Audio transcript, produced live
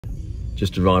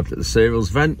Just arrived at the cereals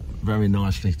vent, very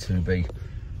nicely to be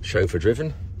chauffeur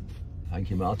driven. Thank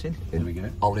you, Martin. There we go.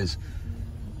 Ollie's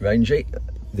Rangy,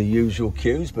 the usual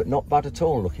queues, but not bad at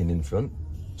all looking in front.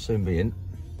 Soon be in.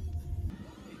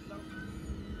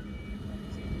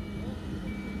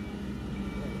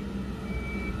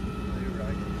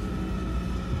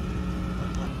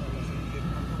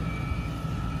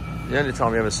 The only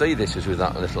time you ever see this is with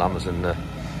that little Amazon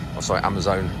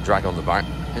drag on the back.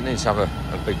 It needs to have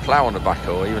a big plough on the back,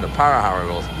 or even a power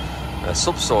harrow or a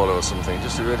subsoiler or something,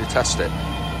 just to really test it.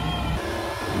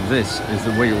 This is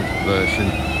the wheeled version.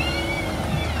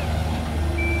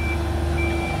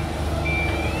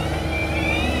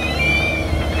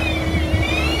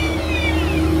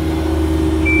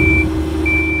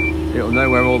 It'll know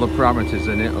where all the parameters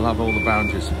in it, it'll have all the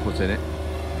boundaries to put in it.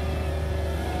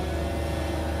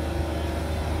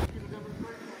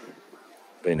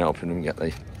 Been helping them get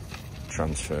the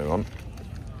transfer on.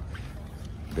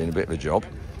 Been a bit of a job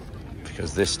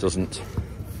because this doesn't,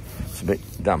 it's a bit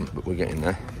damp, but we're getting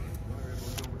there.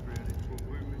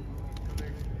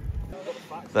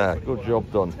 There, good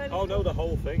job done. Oh no, the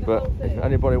whole thing. But if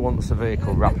anybody wants a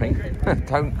vehicle wrapping,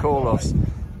 don't call us.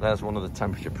 There's one of the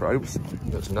temperature probes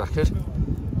that's knackered.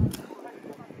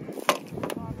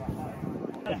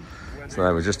 So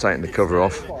there, we're just taking the cover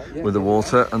off with the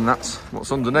water, and that's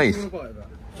what's underneath.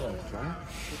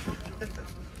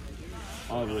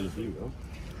 I really do though.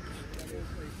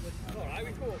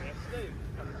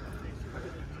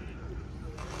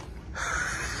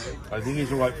 I think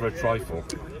he's alright for a trifle.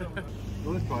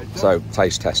 So,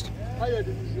 taste test.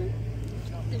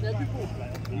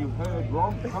 You heard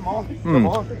wrong. Come on. Come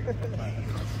on.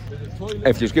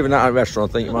 If you've given that at a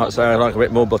restaurant, I think you might say, I'd like a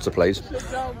bit more butter, please.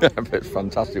 It's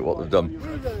fantastic what they've done.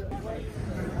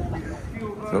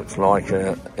 Looks like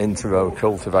an in-row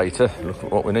cultivator. Look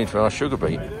at what we need for our sugar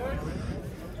beet.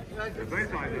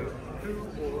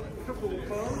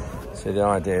 So the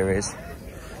idea is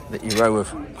that your row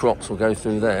of crops will go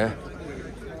through there,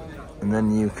 and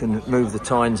then you can move the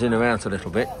tines in and out a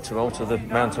little bit to alter the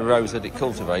amount of rows that it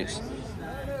cultivates.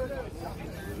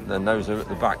 And then those are at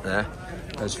the back there,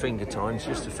 those finger tines,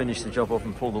 just to finish the job off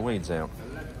and pull the weeds out.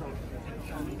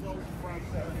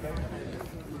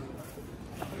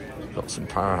 Got some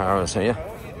power harrows here.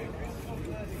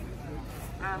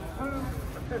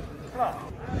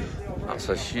 That's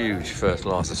a huge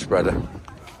fertiliser spreader.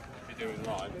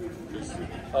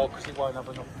 Oh, because he won't have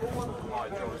enough.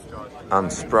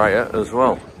 And sprayer as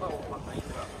well.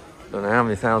 Don't know how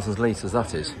many thousands litres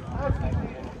that is.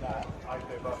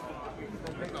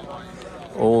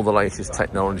 All the latest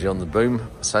technology on the boom,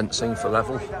 sensing for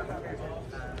level.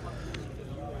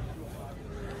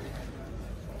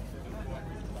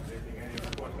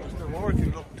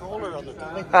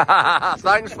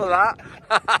 Thanks for that.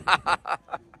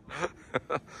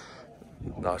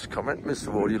 Nice comment, Mr.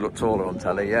 Ward. You look taller on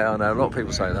telly. Yeah, I know. A lot of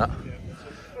people say that.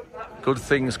 Good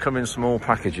things come in small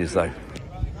packages, though.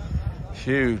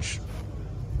 Huge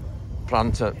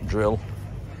planter drill.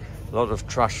 A lot of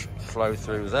trash flow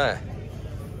through there.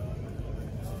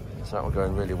 So that will go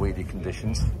in really weedy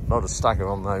conditions. A lot of stagger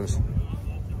on those.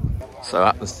 So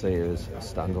Atmosphere's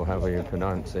stand, or however you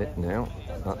pronounce it now.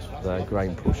 That's their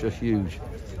grain pusher, huge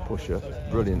pusher.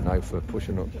 Brilliant now for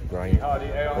pushing up grain.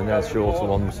 And there's shorter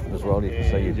ones as well. You can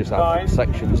see you just have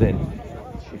sections in.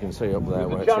 You can see up there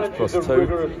where it says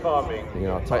 +2. You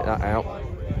know, take that out,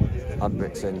 add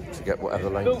bits in to get whatever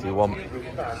length you want.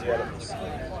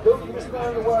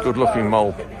 Good looking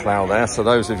mole plough there. So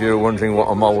those of you who are wondering what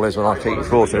a mole is when I keep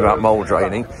talking about mole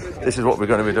draining, this is what we're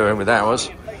going to be doing with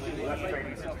ours.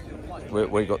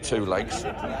 We've got 2 legs,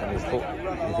 and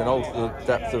you can alter the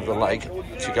depth of the leg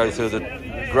to go through the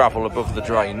gravel above the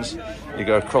drains. You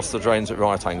go across the drains at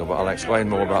right angle, but I'll explain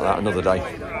more about that another day.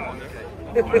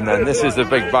 And then this is the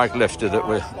big bag lifter that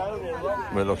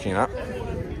we're looking at.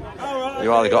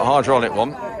 You either got a hydraulic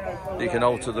one, you can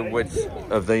alter the width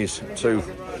of these 2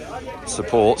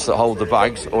 supports that hold the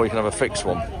bags, or you can have a fixed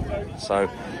one. So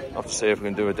I'll have to see if we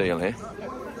can do a deal here.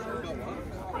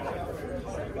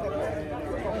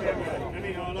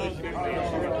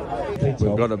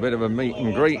 We've got a bit of a meet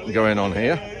and greet going on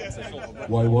here.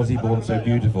 Why was he born so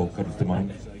beautiful, comes to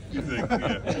mind.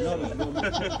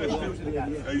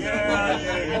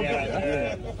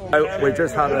 So we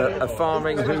just had a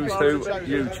farming who's who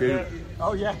YouTube.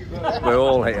 Oh yeah. We're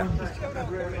all here.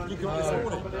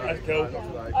 That's cool.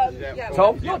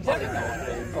 Tom?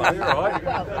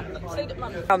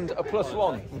 And a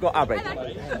 +1. We've got Abby.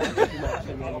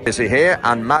 Is he here?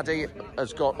 And Maddie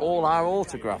has got all our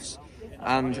autographs.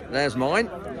 And there's mine.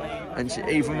 And she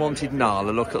even wanted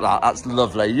Nala. Look at that. That's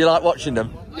lovely. You like watching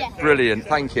them? Yeah. Brilliant.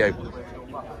 Thank you.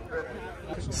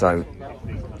 So,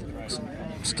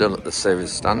 still at the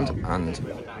series stand, and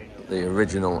the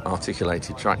original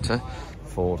articulated tractor,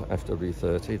 Ford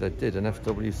FW30. They did an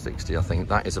FW60, I think.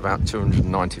 That is about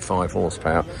 295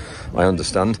 horsepower, I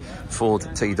understand. Ford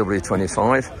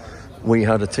TW25. We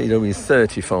had a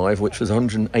TW35, which was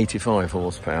 185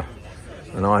 horsepower.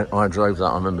 And I drove that,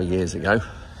 I remember, years ago.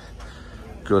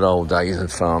 Good old days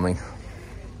of farming.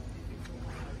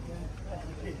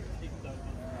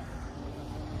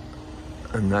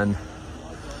 And then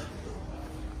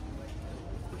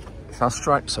fast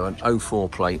track, so an 04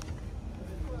 plate,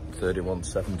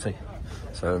 3170,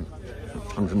 so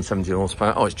 170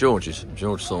 horsepower. Oh, it's George's,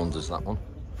 George Saunders, that one.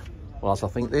 Well, I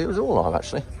think it was all live,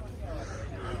 actually.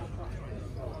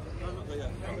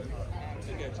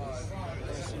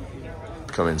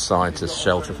 Come inside to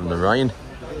shelter from the rain.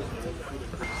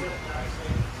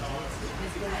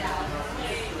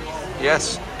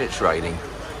 Yes, it's raining.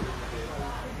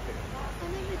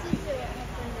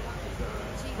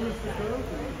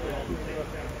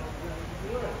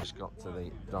 Just got to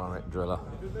the direct driller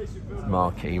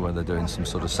marquee where they're doing some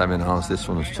sort of seminars. This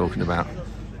one was talking about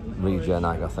regen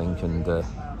ag, I think, and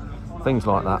things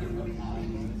like that,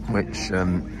 which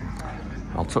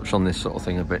I'll touch on this sort of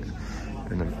thing a bit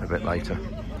later.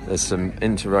 There's some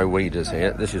inter-row weeders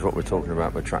here. This is what we're talking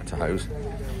about with tractor hose.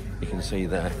 You can see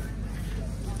there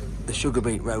the sugar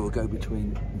beet row will go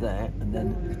between there, and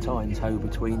then the tines hoe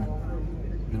between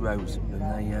the rows, and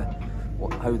they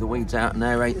hoe the weeds out and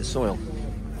aerate the soil.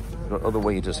 We've got other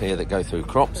weeders here that go through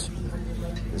crops.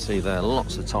 You can see there are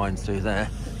lots of tines through there,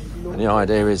 and the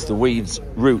idea is the weeds'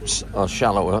 roots are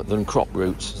shallower than crop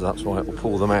roots, so that's why it will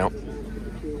pull them out.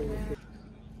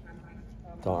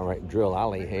 Direct drill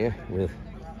alley here with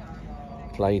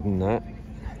Claydon that.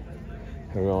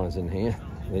 Horizon here.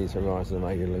 These Horizon are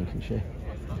made in Lincolnshire.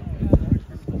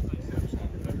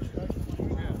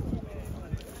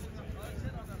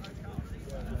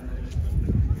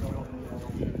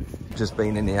 Just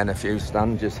been in the NFU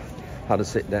stand, just had a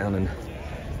sit down and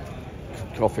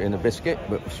coffee and a biscuit,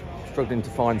 but struggling to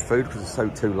find food because it's so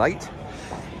too late.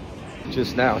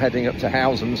 Just now heading up to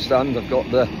Howsam stand. I've got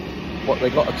they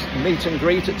got a meet and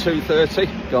greet at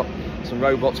 2:30. Got some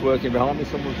robots working behind me.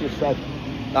 Someone just said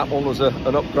that one was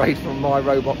an upgrade from my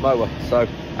robot mower. So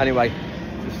anyway,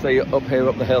 just see up here,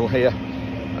 up the hill here,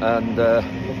 and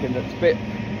looking at, it's a bit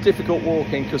difficult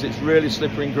walking because it's really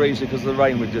slippery and greasy because of the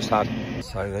rain we've just had.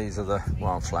 So these are the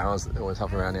wildflowers that they always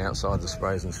have around the outside of the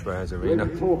sprays and sprayers arena.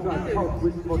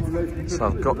 So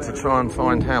I've got to try and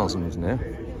find Howsams now.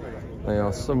 They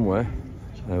are somewhere.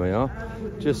 There we are.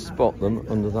 Just spot them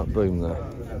under that boom there.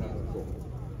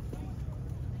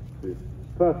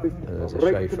 There's a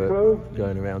chauffeur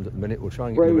going around at the minute. We'll try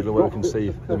and get in the middle where we can see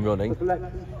them running.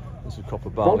 There's a copper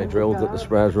barley drill that the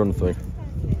sprayers run through.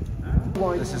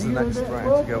 This is the next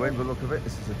sprayer to go in, but look at it.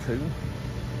 This is a tune.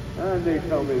 And they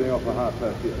tell me they offer hard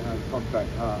purchase and contract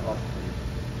hard options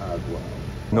as well.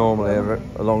 Normally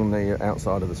along the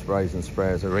outside of the sprays and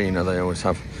sprayers arena, they always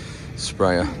have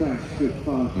sprayer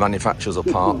manufacturers or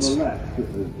parts,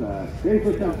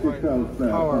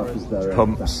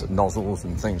 pumps, nozzles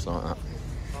and things like that.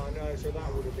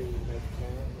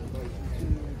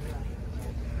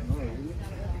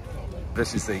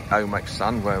 This is the Omex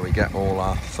stand where we get all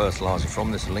our fertiliser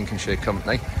from. This is a Lincolnshire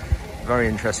company. Very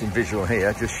interesting visual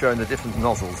here, just showing the different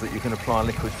nozzles that you can apply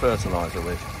liquid fertiliser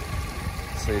with.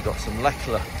 So you've got some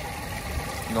Leckler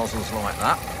nozzles like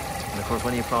that. And of course,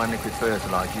 when you apply liquid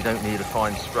fertiliser, you don't need a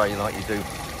fine spray like you do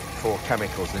for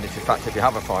chemicals. And if you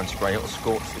have a fine spray, it will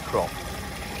scorch the crop.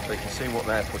 So you can see what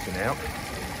they're putting out.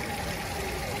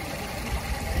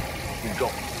 You've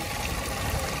got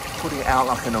putting it out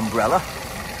like an umbrella.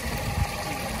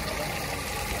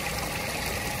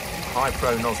 High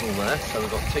Pro nozzle there. So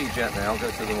we've got T-Jet there. I'll go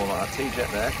through them all like that. T-Jet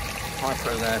there. High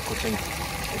Pro there, putting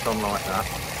it on like that.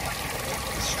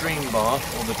 Stream bar,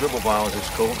 or the dribble bar as it's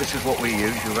called, this is what we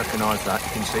use, you'll recognise that.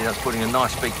 You can see that's putting a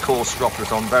nice big coarse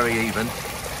droplet on, very even.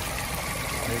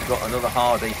 And we've got another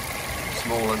Hardy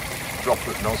smaller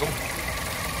droplet nozzle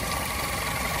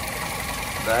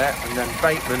there, and then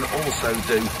Bateman also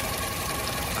do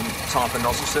a type of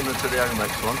nozzle similar to the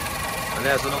Omex one, and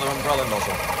there's another umbrella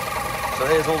nozzle. So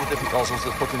here's all the different nozzles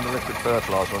that put in the liquid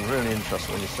fertiliser on. Really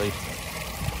interesting when you see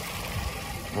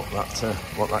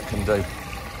what that can do.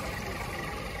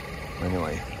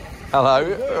 Anyway, hello,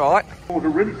 right. Water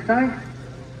rinse tank.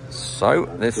 So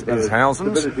this is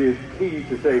Howsams. Stability is key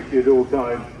to safety at all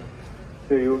times.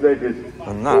 So you'll notice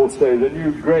And that also the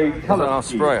new grey is colour our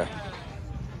sprayer.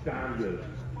 standard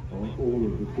on all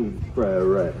of the food sprayer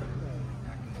red.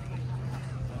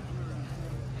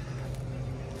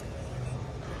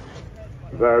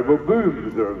 Variable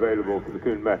booms are available for the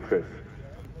Kuhn mattress.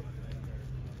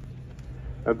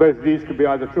 And both of these can be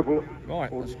either triple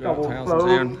Right, or let's go out double to Housen's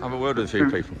here and have a word with a few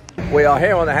people. We are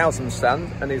here on the Housen's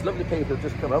stand, and these lovely people have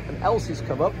just come up, and Elsie's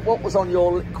come up. What was on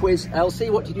your quiz, Elsie?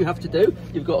 What did you have to do?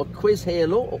 You've got a quiz here,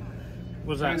 look.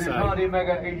 What does that say? I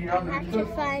have to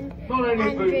find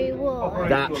Andrew Ward.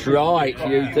 That's right,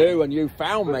 you do, and you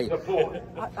found me.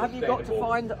 Have you got to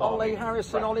find Ollie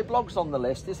Harrison? Ollie Blogs on the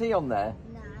list. Is he on there?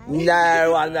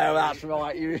 No, I know, that's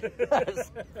right.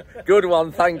 Good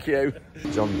one, thank you.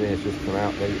 John Deere's just come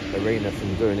out the arena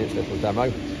from doing its little demo.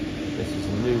 This is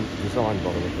a new design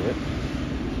by the look of it.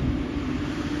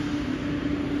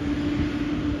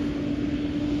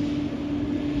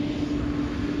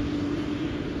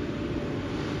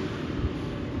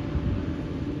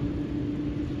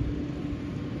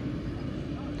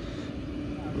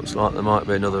 Looks like there might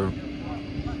be another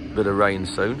bit of rain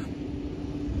soon.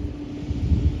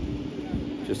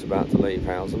 Just about to leave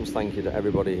Housen's. Thank you to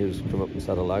everybody who's come up and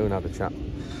said hello and had a chat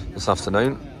this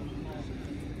afternoon.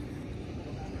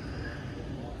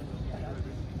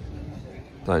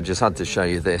 I just had to show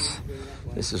you this.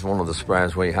 This is one of the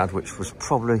sprayers we had, which was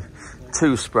probably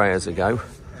 2 sprayers ago.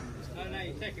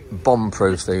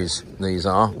 Bomb-proof these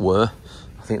were.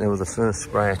 I think they were the first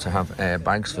sprayer to have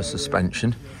airbags for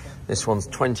suspension. This one's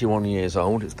 21 years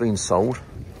old. It's been sold.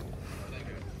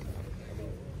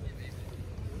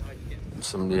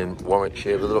 Somebody in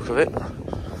Warwickshire with the look of it.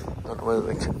 Don't know whether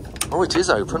they can... Oh, it is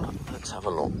open. Let's have a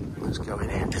look. Let's go in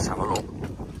here and just have a look.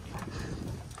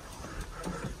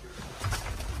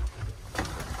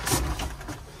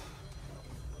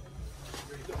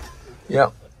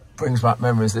 Yeah, brings back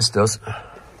memories, this does.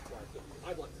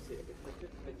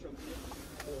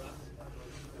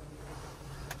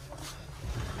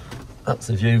 That's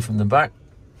the view from the back.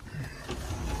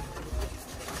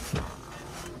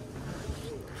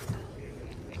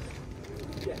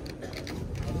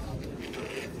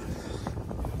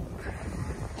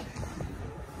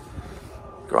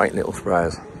 Great little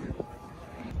sprayers.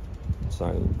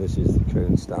 So this is the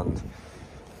Kuhn stand.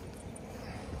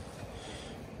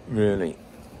 Really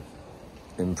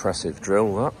impressive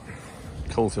drill, that.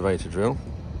 Cultivator drill.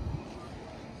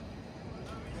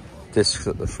 Discs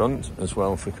at the front as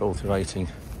well for cultivating.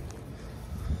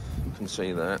 You can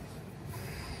see there.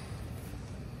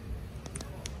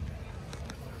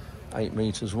 8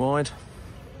 metres wide.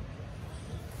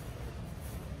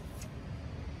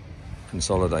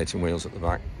 Consolidating wheels at the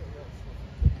back.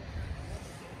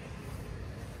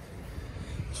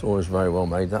 It's always very well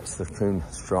made. That's the Kuhn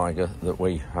striker that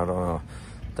we had on our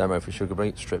demo for sugar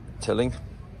beet strip tilling.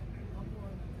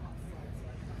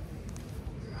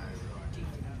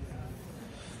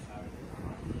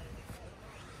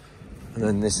 And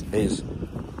then this is,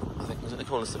 I think, they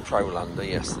call this the Prolander?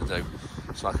 Yes, they do.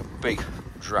 It's like a big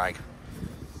drag.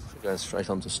 It goes straight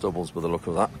onto stubbles with the look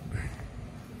of that.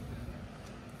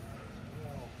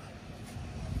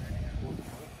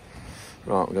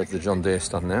 Right, we'll go to the John Deere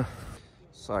stand now.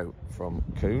 So, from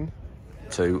Kuhn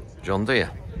to John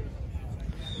Deere.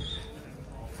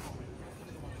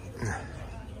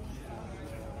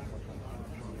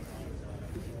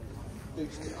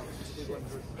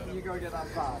 Can you go get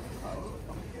that bag?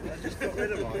 I just got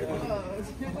rid of mine.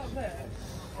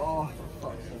 Oh, for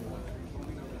fuck's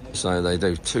sake. So they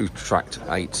do 2 tracked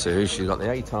 8 series. You've got the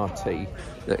 8RT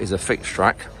that is a fixed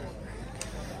track,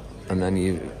 and then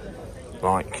you,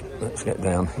 like, let's get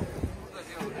down.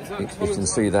 You can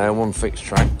see there 1 fixed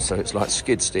track, so it's like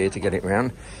skid steer to get it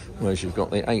round. Whereas you've got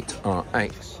the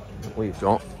 8RX that we've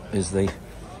got is the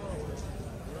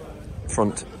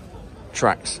front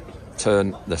tracks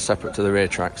turn, they're separate to the rear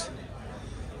tracks.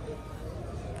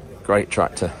 Great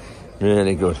tractor,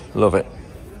 really good, love it.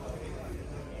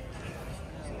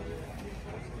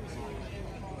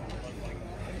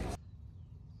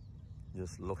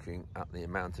 Just looking at the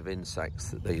amount of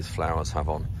insects that these flowers have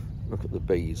on. Look at the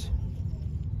bees.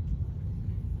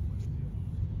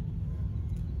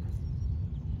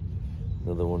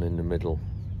 Another one in the middle.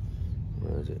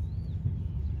 Where is it?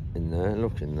 In there,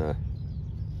 look in there.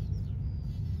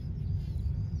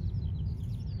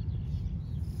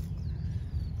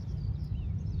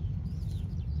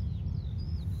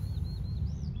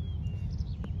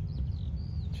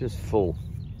 Just full.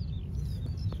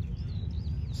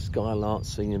 Skylark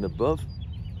singing above.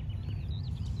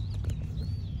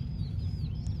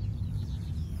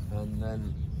 And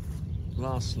then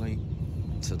lastly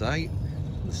today,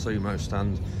 the Sumo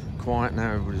stand. Quiet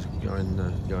now, everybody's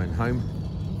going home.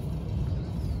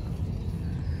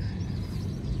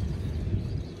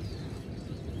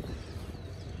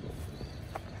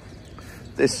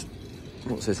 This,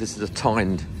 what's this? This is a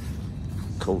tined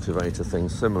cultivator thing,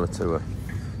 similar to a,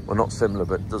 well, not similar,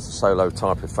 but does a solo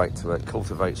type effect to it.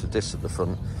 Cultivates a disc at the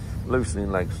front,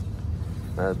 loosening legs.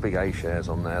 Big A shares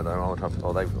on there though. I would have to,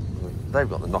 oh, they've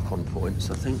got the knock-on points,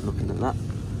 I think, looking at that.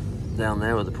 Down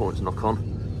there where the points knock on.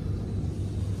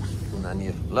 And then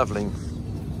your levelling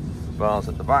bars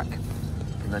at the back,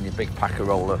 and then your big packer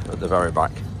roller at the very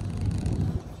back.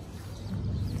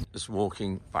 Just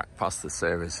walking back past the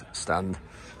series stand.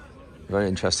 Very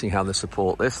interesting how they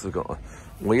support this. They've got a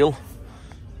wheel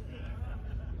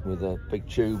with a big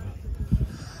tube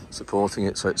supporting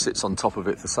it, so it sits on top of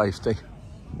it for safety.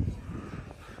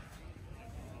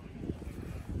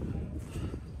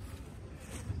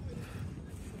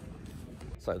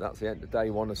 So that's the end of day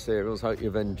one of serials. Hope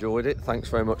you've enjoyed it. Thanks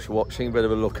very much for watching. A bit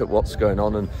of a look at what's going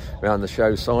on and around the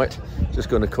show site. Just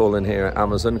going to call in here at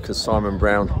Amazon because Simon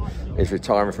Brown is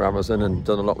retiring from Amazon, and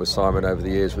done a lot with Simon over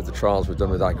the years with the trials we've done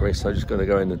with Agri. So just going to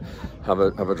go in and have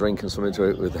a drink and something to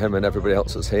it with him and everybody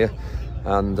else that's here.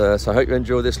 And so I hope you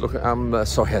enjoy this look at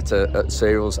at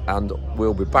serials, and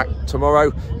we'll be back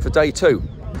tomorrow for day two.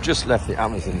 Just left the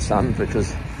Amazon stand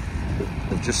because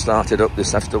they've just started up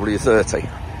this FW30.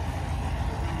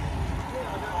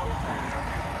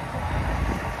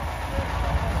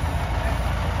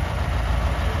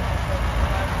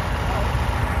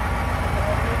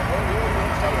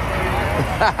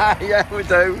 Yeah, we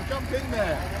do. Jump in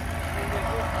there.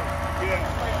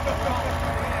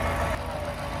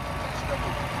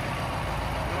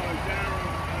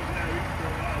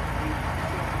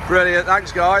 Brilliant,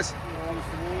 thanks guys.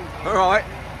 All right.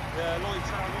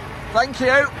 Thank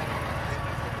you.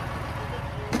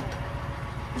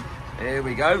 Here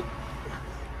we go.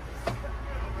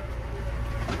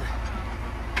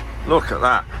 Look at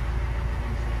that.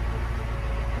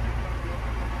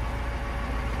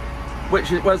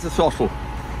 Where's the throttle?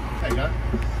 There you go.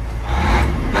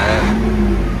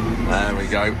 There we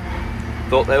go.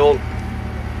 Thought they all...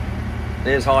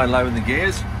 Here's high and low in the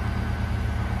gears.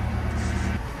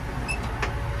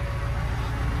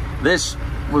 This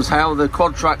was how the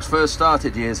quad tracks first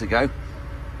started years ago.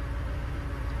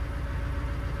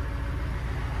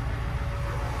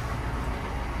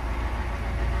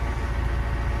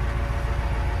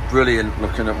 Brilliant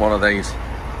looking at one of these.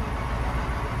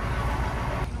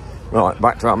 Right,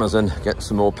 back to Amazon, get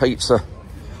some more pizza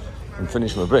and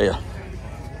finish my beer.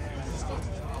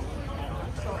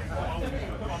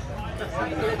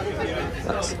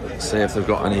 Let's see if they've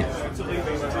got any.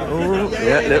 Oh,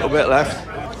 yeah, a little bit left.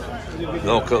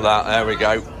 Look at that, there we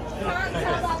go.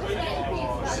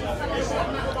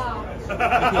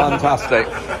 Fantastic.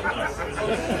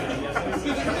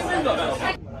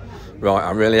 Right,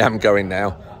 I really am going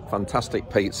now. Fantastic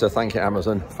pizza, thank you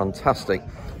Amazon. Fantastic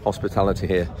hospitality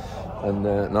here, and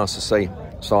nice to see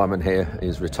Simon here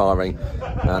is retiring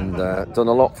and done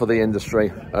a lot for the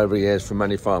industry over the years for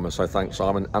many farmers. So thanks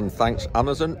Simon, and thanks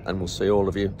Amazon, and we'll see all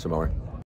of you tomorrow.